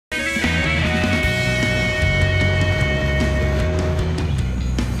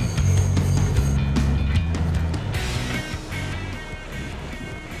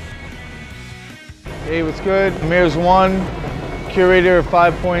Hey, what's good? Mayor's One, curator of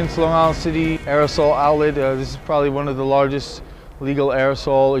 5 Pointz, Long Island City aerosol outlet. This is probably one of the largest legal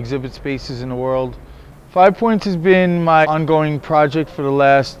aerosol exhibit spaces in the world. 5 Pointz has been my ongoing project for the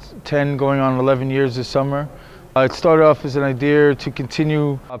last 10, going on 11 years this summer. It started off as an idea to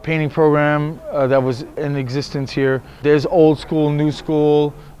continue a painting program that was in existence here. There's old school, new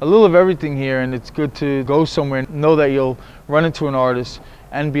school, a little of everything here, and it's good to go somewhere and know that you'll run into an artist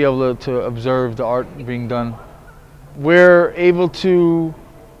and be able to observe the art being done. We're able to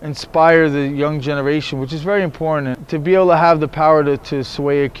inspire the young generation, which is very important, to be able to have the power to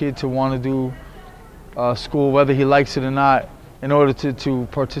sway a kid to want to do school, whether he likes it or not, in order to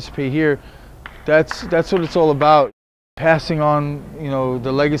participate here. That's what it's all about, passing on,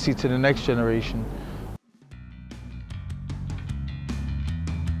 the legacy to the next generation.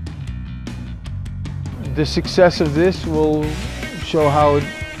 The success of this will show how it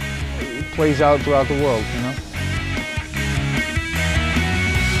plays out throughout the world,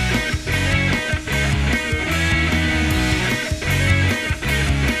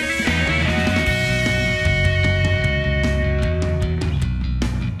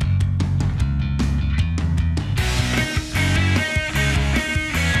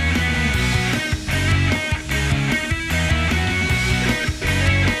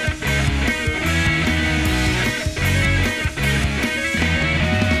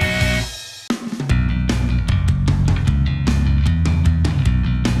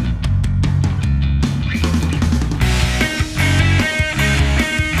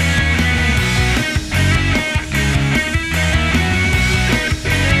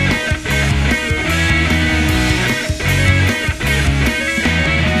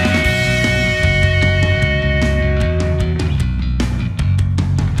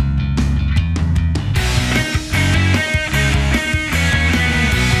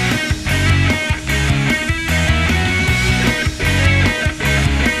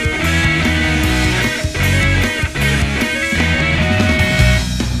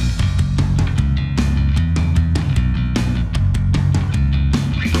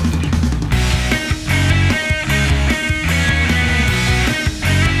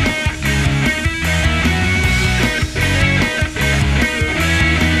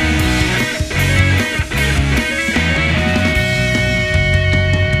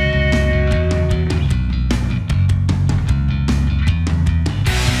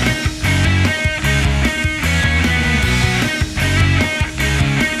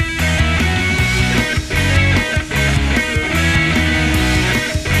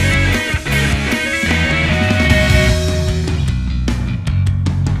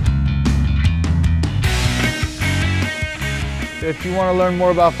 If you want to learn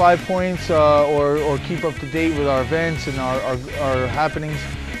more about 5 Pointz or keep up to date with our events and our happenings,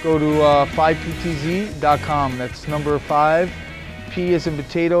 go to 5ptz.com. That's number 5, P as in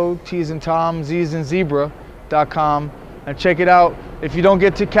potato, T as in Tom, Z as in zebra.com, and check it out. If you don't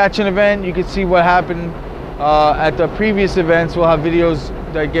get to catch an event, you can see what happened at the previous events. We'll have videos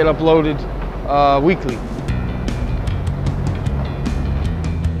that get uploaded weekly.